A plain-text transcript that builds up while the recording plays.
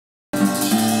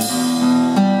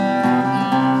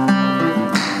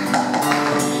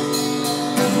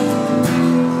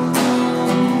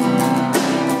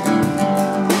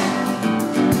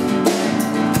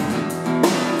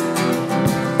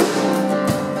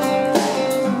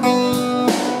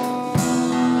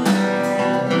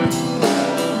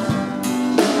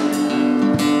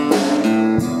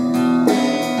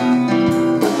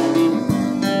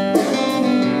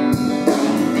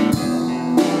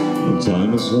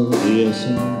of the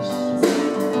essence,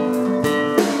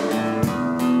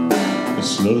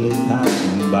 slowly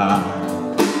passing by.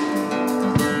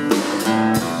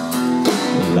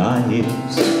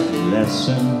 Life's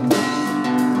lessons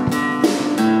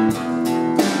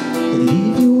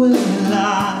leave you where you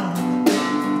lie.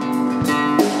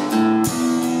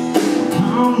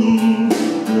 Come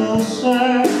closer,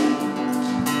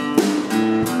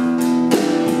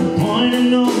 the point of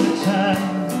no return.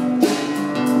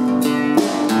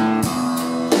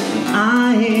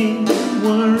 I ain't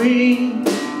worried,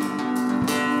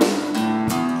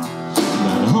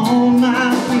 not all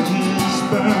my bridges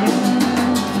burn.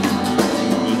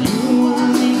 You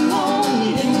are the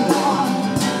only one.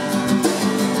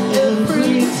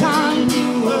 Every time you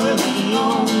were the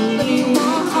only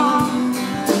one.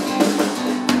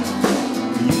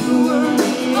 You were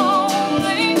the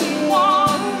only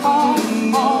one.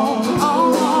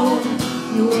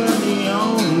 You were the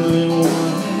only one.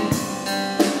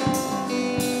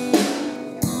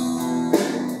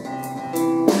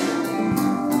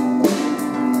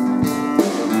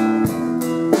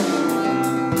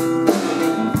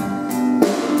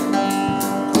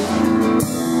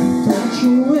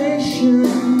 Infatuation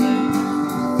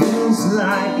feels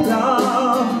like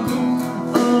love,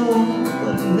 oh,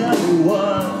 but it never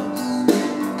was.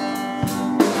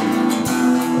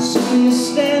 So you're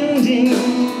standing in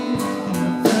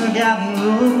a forgotten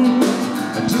room,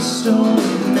 a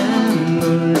distorted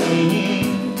memory,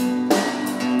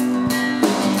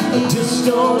 a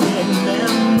distorted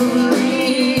memory.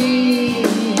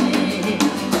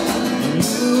 And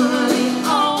you are the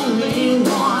only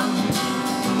one.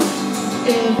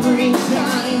 Every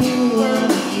time you were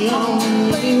the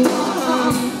only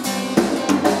one.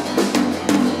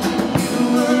 You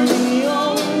were the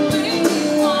only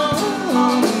one.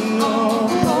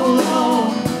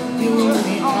 You were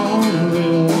the only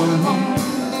one.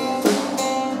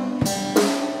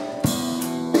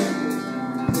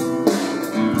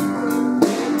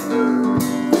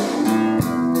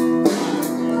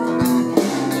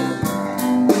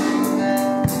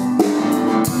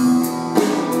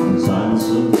 Silence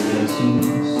of the essence,